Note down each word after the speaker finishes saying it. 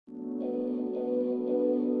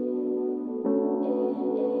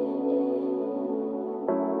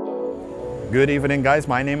Good evening, guys.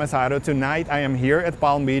 My name is Aro. Tonight I am here at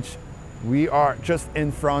Palm Beach. We are just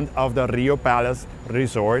in front of the Rio Palace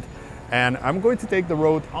Resort, and I'm going to take the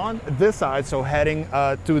road on this side, so heading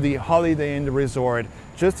to the Holiday Inn Resort.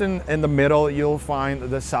 Just in the middle, you'll find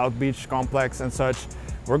the South Beach complex and such.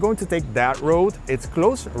 We're going to take that road. It's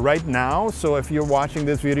closed right now, so if you're watching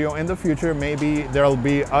this video in the future, maybe there'll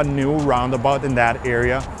be a new roundabout in that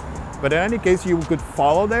area. But in any case, you could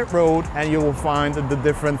follow that road and you will find the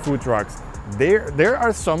different food trucks. There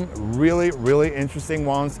are some really interesting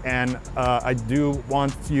ones, and I do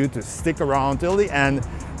want you to stick around till the end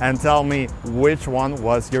and tell me which one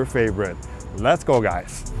was your favorite. Let's go,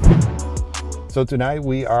 guys. So tonight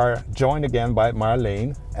we are joined again by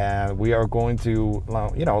Marlene, and we are going to,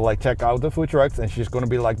 you know, like check out the food trucks, and she's going to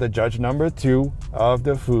be like the judge number 2 of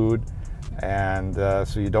the food, and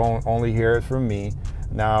so you don't only hear it from me.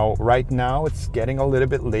 Now, right now it's getting a little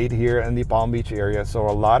bit late here in the Palm Beach area, so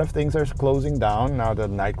a lot of things are closing down. Now the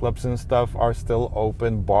nightclubs and stuff are still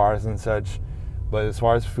open, bars and such, but as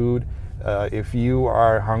far as food, if you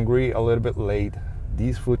are hungry a little bit late,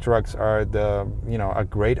 these food trucks are a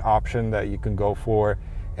great option that you can go for.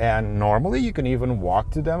 And normally you can even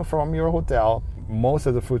walk to them from your hotel. Most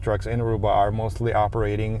of the food trucks in Aruba are mostly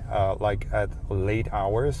operating like at late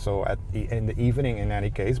hours, so in the evening in any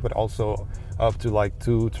case, but also up to like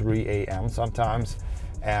 2-3 a.m. sometimes.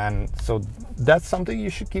 And so that's something you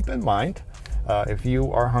should keep in mind. If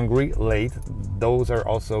you are hungry late, those are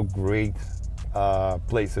also great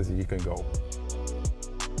places you can go.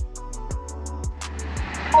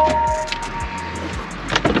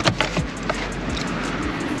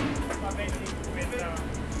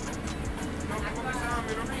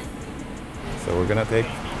 So we're gonna take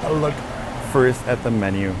a look first at the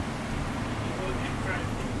menu.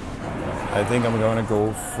 I think I'm gonna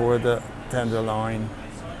go for the tenderloin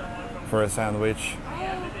for a sandwich.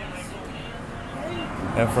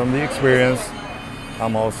 And from the experience,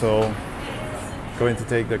 I'm also going to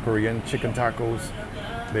take the Korean chicken tacos.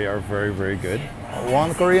 They are very good.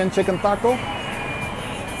 1 Korean chicken taco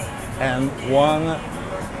and 1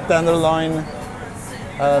 tenderloin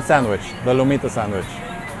sandwich, the Lomito sandwich.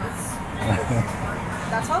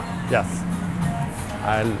 That's all? Yes.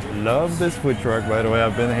 I love this food truck, by the way.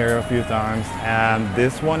 I've been here a few times, and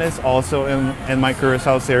this one is also in my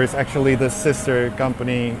Curacao series, actually the sister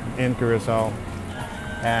company in Curacao.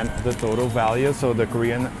 And the total value, so the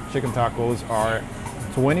Korean chicken tacos are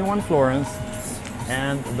 21 florins,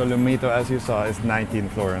 and the Lomito, as you saw, is 19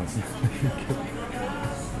 florins.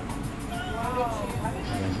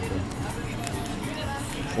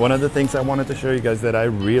 One of the things I wanted to show you guys that I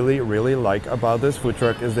really like about this food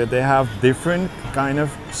truck is that they have different kind of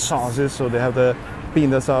sauces. So they have the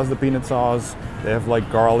pinda sauce, the peanut sauce, they have like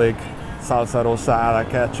garlic, salsa rosada,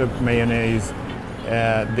 ketchup, mayonnaise,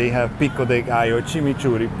 they have pico de gallo,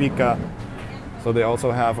 chimichurri, pica. So they also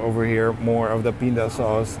have over here more of the pinda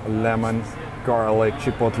sauce, lemon, garlic,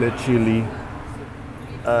 chipotle, chili,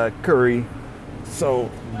 curry. So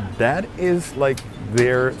that is like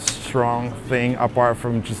their strong thing apart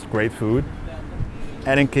from just great food.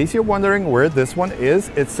 And in case you're wondering where this one is,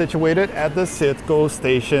 it's situated at the Citgo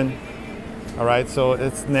station. All right, so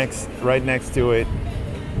it's right next to it.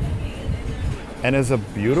 And it's a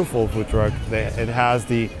beautiful food truck. It has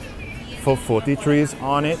the fofoti trees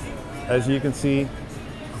on it. As you can see,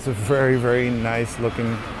 it's a very nice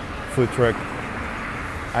looking food truck.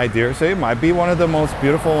 I dare say it might be one of the most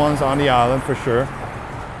beautiful ones on the island for sure.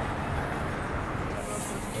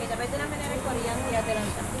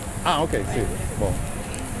 Ah, okay, see. Well,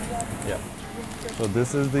 yeah. So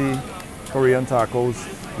this is the Korean tacos.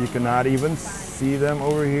 You cannot even see them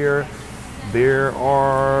over here. There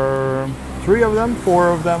are 3 of them, 4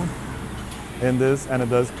 of them in this, and it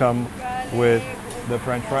does come with the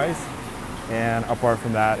French fries. And apart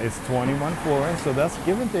from that, it's 21 florins. So that's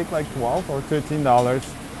give and take like $12 or $13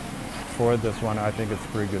 for this one. I think it's a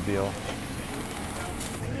pretty good deal.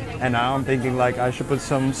 And now I'm thinking like I should put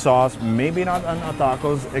some sauce, maybe not on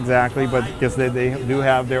tacos exactly, but because they do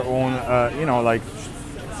have their own, like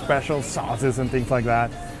special sauces and things like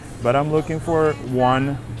that. But I'm looking for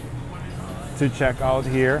one to check out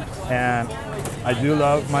here. And I do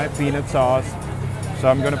love my peanut sauce. So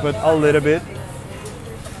I'm gonna put a little bit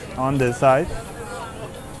on this side.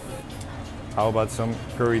 How about some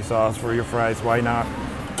curry sauce for your fries? Why not?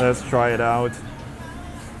 Let's try it out.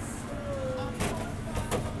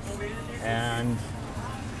 And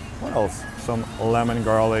what else? Some lemon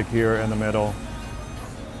garlic here in the middle,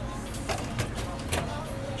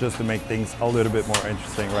 just to make things a little bit more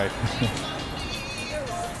interesting, right?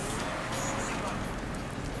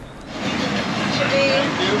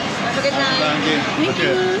 Have a good night. Thank you. Thank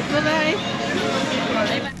you. Bye-bye.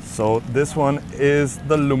 So this one is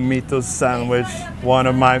the Lumito sandwich, one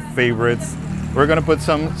of my favorites. We're gonna put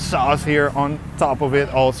some sauce here on top of it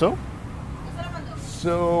also.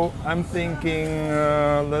 So I'm thinking,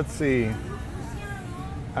 let's see.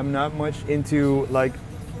 I'm not much into like,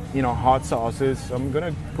 you know, hot sauces. So I'm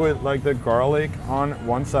gonna put like the garlic on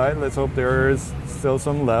one side. Let's hope there's still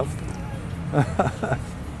some left.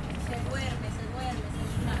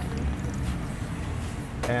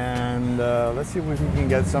 And let's see if we can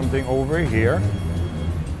get something over here.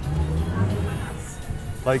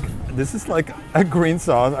 Like, this is like a green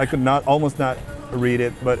sauce. I could almost not read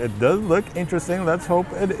it, but it does look interesting. Let's hope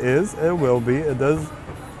it is. It will be. It does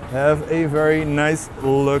have a very nice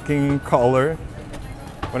looking color.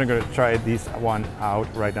 I'm gonna try this one out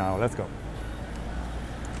right now. Let's go.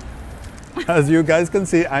 As you guys can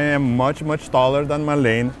see, I am much taller than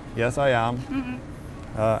Marlene. Yes, I am.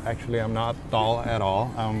 Actually, I'm not tall at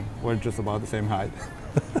all. We're just about the same height.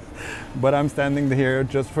 But I'm standing here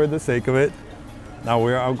just for the sake of it. Now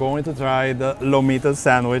we are going to try the Lomito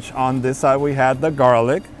sandwich. On this side we had the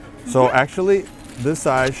garlic. So actually this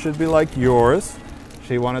side should be like yours.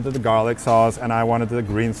 She wanted the garlic sauce and I wanted the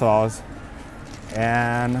green sauce.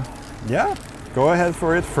 And yeah, go ahead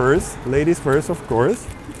for it first. Ladies first, of course.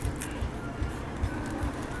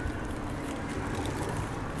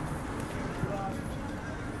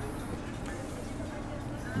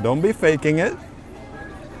 Don't be faking it.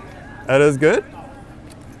 It is good.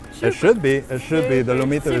 It should be. It should be. The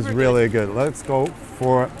Lomito is really good. Let's go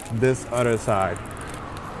for this other side.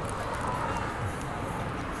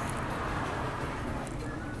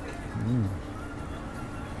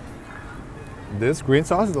 This green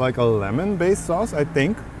sauce is like a lemon-based sauce, I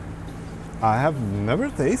think. I have never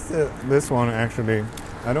tasted this one actually.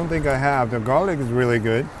 I don't think I have. The garlic is really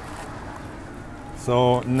good.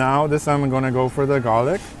 So now this time I'm gonna go for the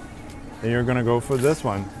garlic, and you're gonna go for this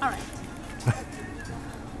one. All right.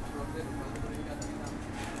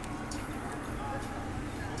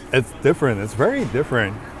 It's different. It's very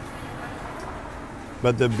different.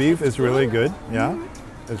 But the beef is really good. Yeah,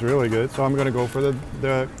 it's really good. So I'm gonna go for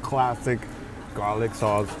the classic garlic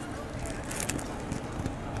sauce.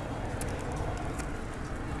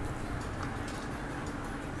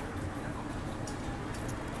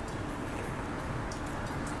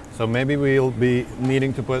 So maybe we'll be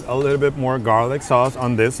needing to put a little bit more garlic sauce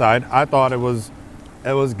on this side. I thought it was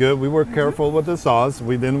good. We were careful with the sauce.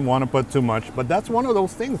 We didn't want to put too much, but that's one of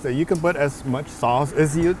those things that you can put as much sauce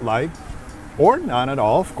as you'd like, or none at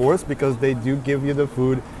all, of course, because they do give you the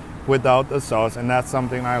food without the sauce, and that's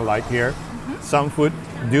something I like here. Some food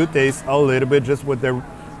do taste a little bit just with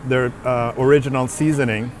their original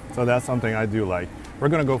seasoning, so that's something I do like. We're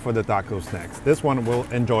gonna go for the tacos next. This one we'll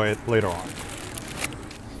enjoy it later on.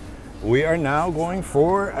 We are now going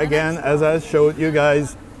for, again, as I showed you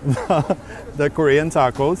guys, the Korean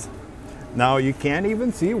tacos. Now you can't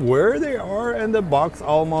even see where they are in the box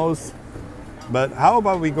almost, but how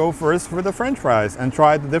about we go first for the French fries and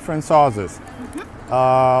try the different sauces.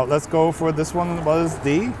 Let's go for this one. Was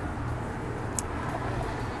the,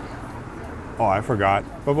 oh, I forgot,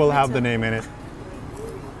 but we'll have the name in it.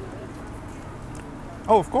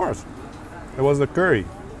 Oh, of course, it was the curry.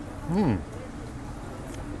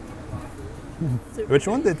 Which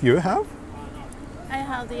one did you have? I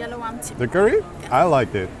have the yellow one too. The curry? Yes. I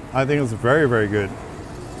liked it. I think it's very, very good.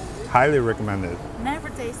 Highly recommended. Never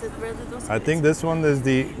tasted really those. I think this one is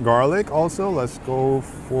the garlic also. Let's go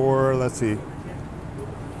for, let's see.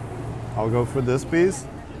 I'll go for this piece.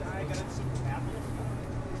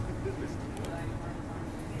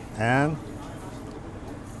 And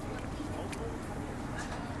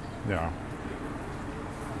yeah.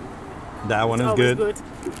 That one is good.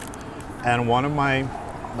 And one of my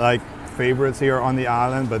like favorites here on the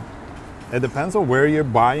island, but it depends on where you're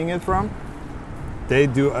buying it from. They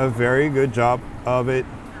do a very good job of it.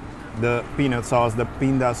 The peanut sauce, the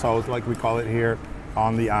pinda sauce, like we call it here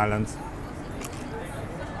on the islands.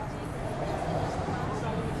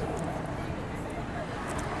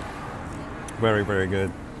 Very, very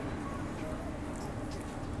good.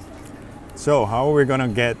 So how are we gonna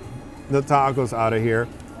get the tacos out of here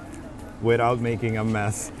without making a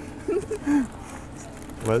mess?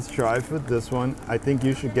 Let's try for this one. I think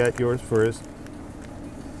you should get yours first.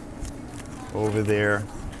 Over there.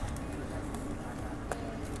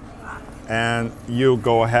 And you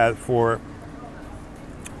go ahead for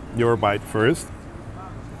your bite first.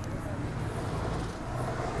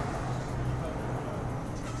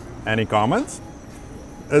 Any comments?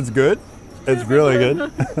 It's good. It's really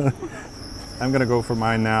good. I'm gonna go for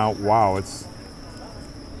mine now. Wow,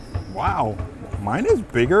 wow. Mine is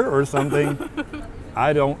bigger or something.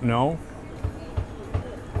 I don't know.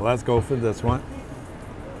 Let's go for this one.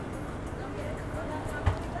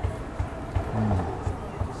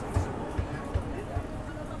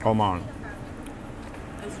 Come on.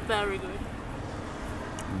 It's very good.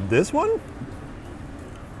 This one?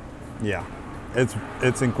 Yeah,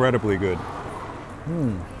 it's incredibly good.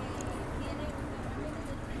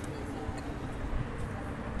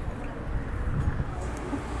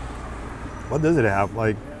 What does it have?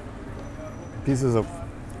 Like pieces of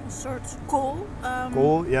Sort cool.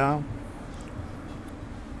 coal, yeah,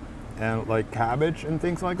 and like cabbage and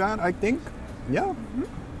things like that. I think, yeah.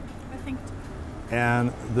 I think.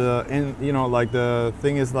 And you know, like the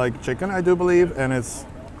thing is like chicken, I do believe, and it's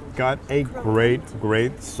got a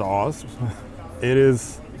great sauce. It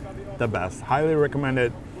is the best. Highly recommend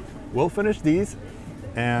it. We'll finish these,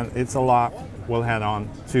 and it's a lot. We'll head on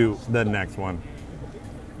to the next one.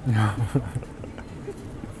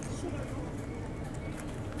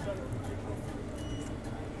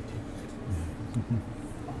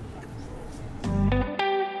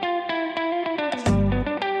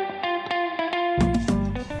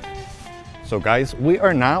 So guys, we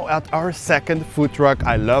are now at our second food truck.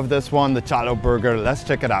 I love this one, the Chalo Burger. Let's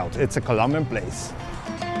check it out. It's a Colombian place.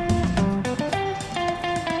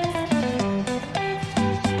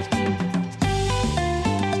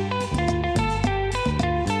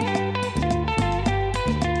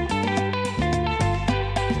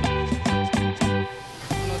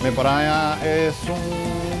 Mi por allá es un...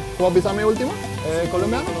 ¿Puedo avisar mi último?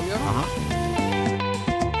 ¿Colombiano? Ajá.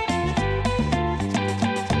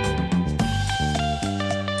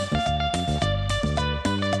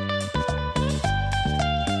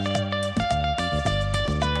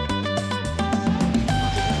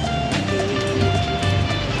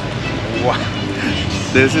 Wow,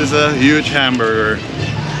 this is a huge hamburger.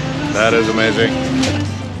 That is amazing.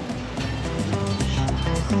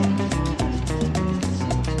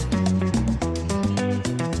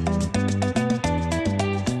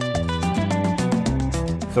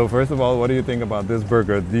 So first of all, what do you think about this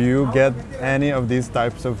burger? Do you get any of these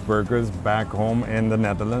types of burgers back home in the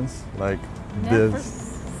Netherlands? Like Never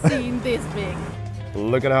this? seen this big.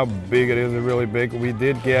 Look at how big it is, really big. We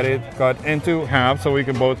did get it cut into half so we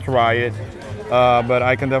can both try it. But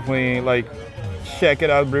I can definitely like check it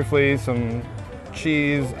out briefly. Some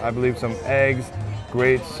cheese, I believe some eggs,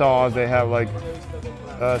 great sauce. They have like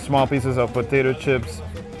small pieces of potato chips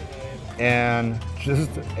and just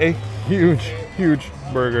a huge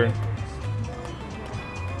burger.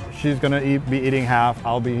 She's gonna be eating half,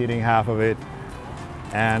 I'll be eating half of it.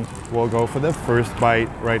 And we'll go for the first bite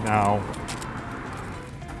right now.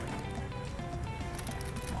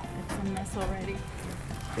 Already.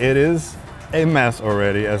 It is a mess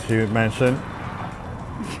already, as you mentioned.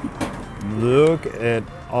 Look at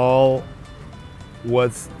all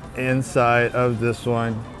what's inside of this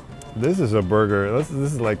one. This is a burger. This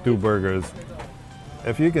is like 2 burgers.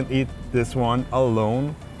 If you can eat this one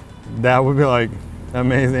alone, that would be like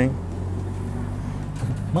amazing.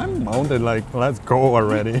 My mouth is like, let's go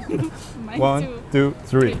already. 1, 2,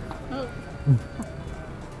 3. Oh.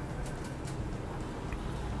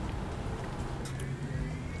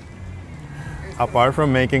 Apart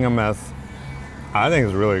from making a mess, I think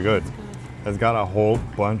it's really good. It's got a whole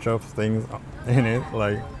bunch of things in it,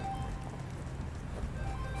 like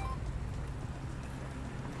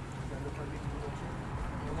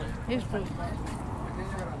It's good.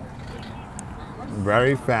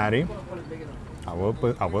 very fatty. I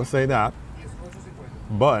will say that.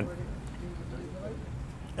 But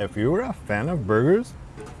if you're a fan of burgers,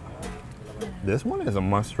 this one is a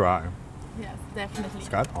must try. Yes, definitely. It's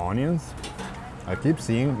got onions. I keep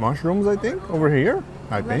seeing mushrooms, I think, over here.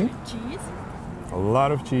 I think. Cheese. A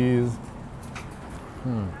lot of cheese.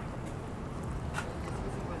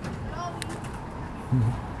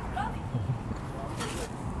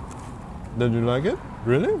 Did you like it?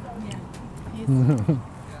 Really? Yeah.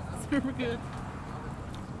 It's super good.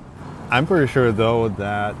 I'm pretty sure though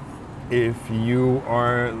that if you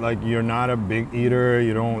are like, you're not a big eater,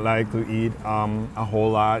 you don't like to eat a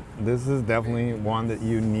whole lot, this is definitely one that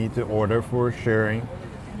you need to order for sharing.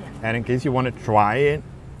 And in case you want to try it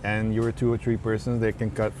and you're 2 or 3 persons, they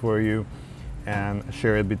can cut for you and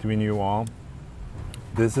share it between you all.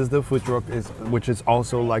 This is the food truck, which is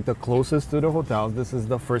also like the closest to the hotels. This is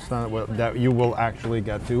the first time that you will actually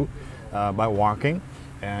get to by walking.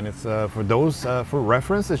 And it's for those, for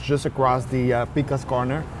reference, it's just across the Pica's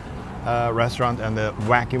Corner restaurant and the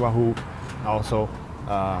Wacky Wahoo. Also,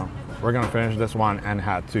 we're gonna finish this one and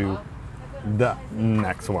head to the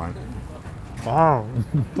next one. Wow.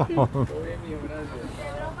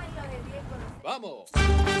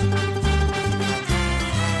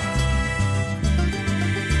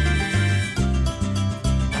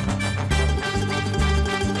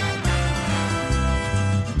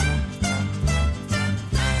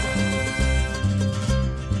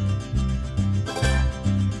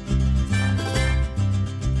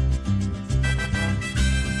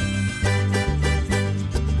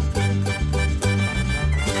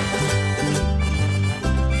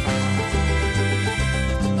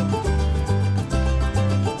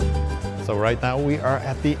 So right now we are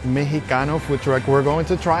at the Mexicano food truck. We're going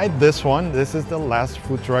to try this one. This is the last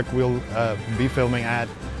food truck we'll be filming at,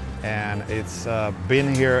 and it's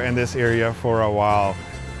been here in this area for a while.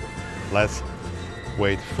 Let's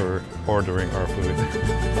wait for ordering our food.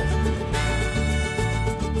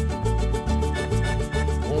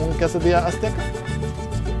 Un quesadilla azteca.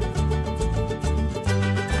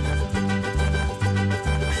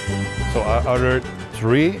 So I ordered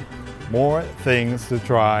 3 more things to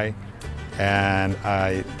try, and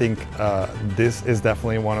I think this is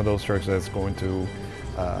definitely one of those trucks that's going to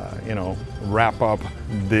you know, wrap up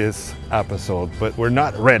this episode, but we're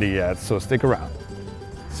not ready yet, so stick around.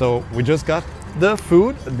 So we just got the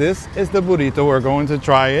food. This is the burrito. We're going to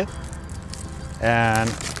try it, and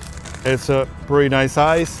it's a pretty nice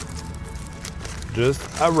size, just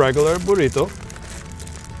a regular burrito.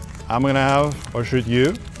 I'm gonna have, or should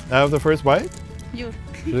you have the first bite? You.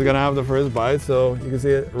 She's gonna have the first bite, so you can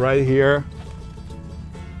see it right here.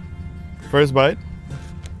 First bite.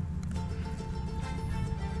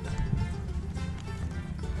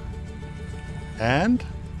 And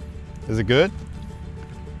is it good?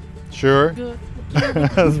 Sure. Good.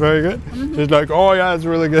 That's very good. She's like, oh yeah, it's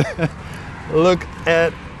really good. Look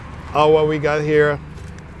at what we got here.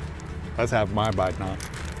 Let's have my bite now.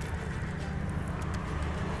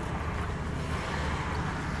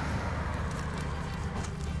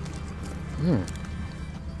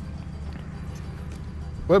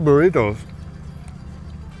 With burritos,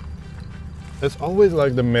 it's always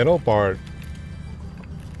like the middle part.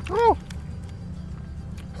 Oh.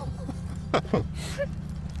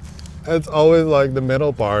 It's always like the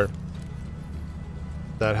middle part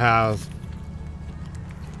that has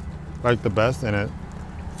like the best in it.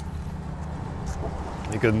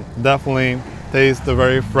 You can definitely taste the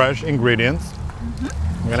very fresh ingredients.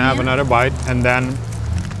 I'm gonna have another bite, and then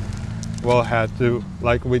we'll have to,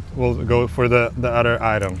 like, we'll go for the other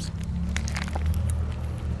items.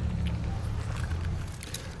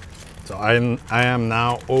 So I am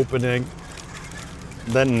now opening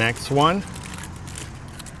the next one.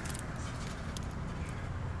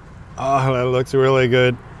 Oh, that looks really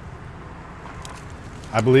good.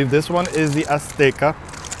 I believe this one is the Azteca,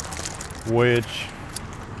 which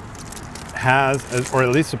has, or at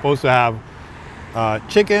least supposed to have,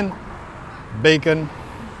 chicken, bacon,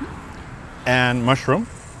 and mushroom,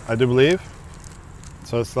 I do believe.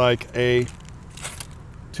 So it's like a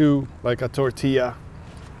tortilla.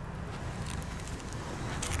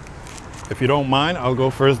 If you don't mind, I'll go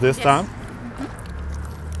first this time.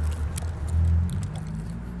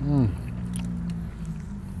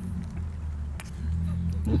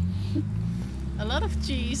 A lot of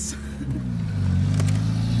cheese.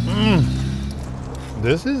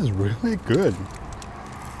 This is really good.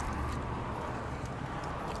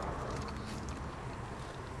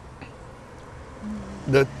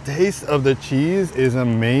 The taste of the cheese is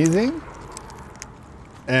amazing,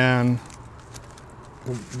 and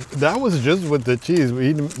that was just with the cheese.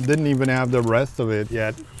 We didn't even have the rest of it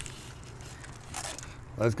yet.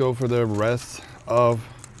 Let's go for the rest of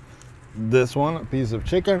this one, a piece of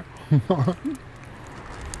chicken.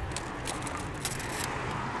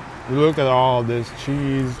 Look at all this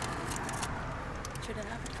cheese.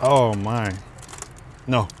 Oh my.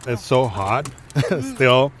 No, it's so hot.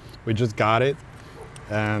 Still, we just got it.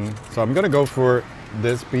 And so I'm gonna go for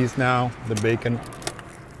this piece now, the bacon.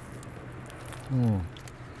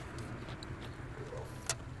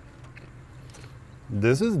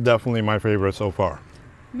 This is definitely my favorite so far.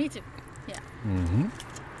 Me too. Yeah.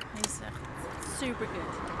 It's super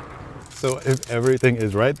good. So if everything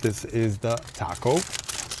is right, this is the taco.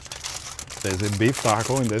 There's a beef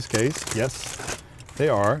taco in this case. Yes, they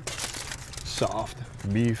are soft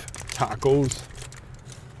beef tacos.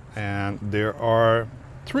 And there are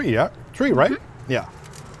 3, yeah? 3, right? Yeah.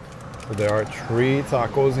 So there are 3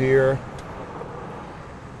 tacos here.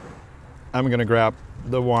 I'm gonna grab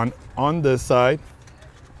the one on this side.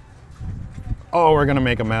 Oh, we're gonna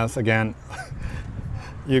make a mess again.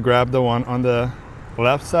 You grab the one on the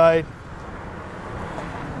left side.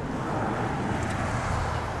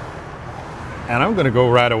 And I'm gonna go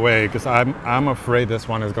right away because I'm afraid this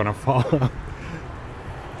one is gonna fall.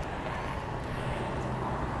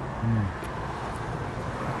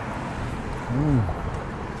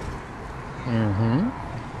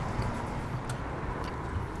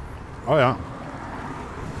 Oh yeah.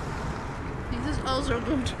 This is also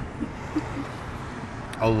good.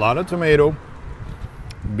 A lot of tomato,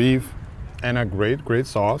 beef, and a great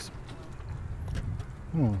sauce.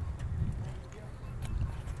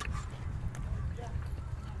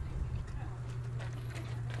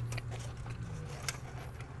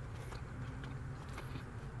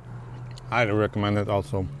 Highly recommend it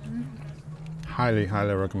also. Highly,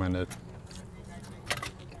 highly recommend it.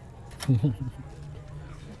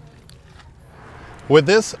 With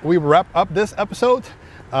this, we wrap up this episode.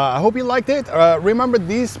 I hope you liked it. Remember,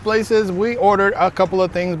 these places, we ordered a couple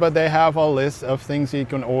of things, but they have a list of things you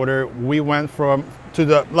can order. We went to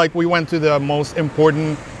the most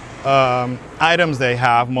important items they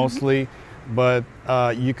have mostly, but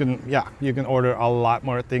you can order a lot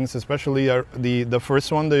more things, especially the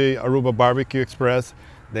first one, the Aruba Barbecue Express.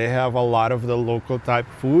 They have a lot of the local type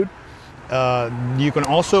food. You can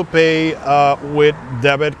also pay with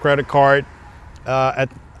debit, credit card.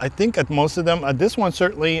 I think at most of them, this one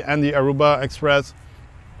certainly, and the Aruba Express,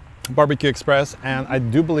 Barbecue Express, and I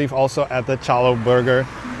do believe also at the Chalo Burger.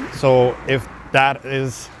 So if that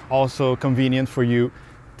is also convenient for you,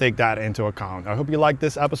 take that into account. I hope you liked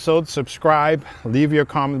this episode. Subscribe, leave your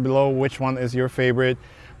comment below which one is your favorite,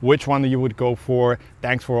 which one you would go for.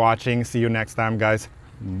 Thanks for watching. See you next time, guys.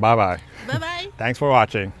 Bye-bye. Bye-bye. Thanks for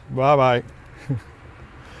watching. Bye-bye.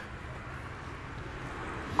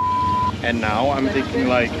 And now I'm thinking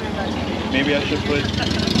like, maybe I should put...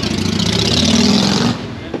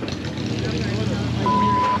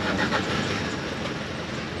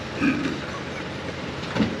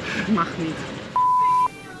 Mag niet.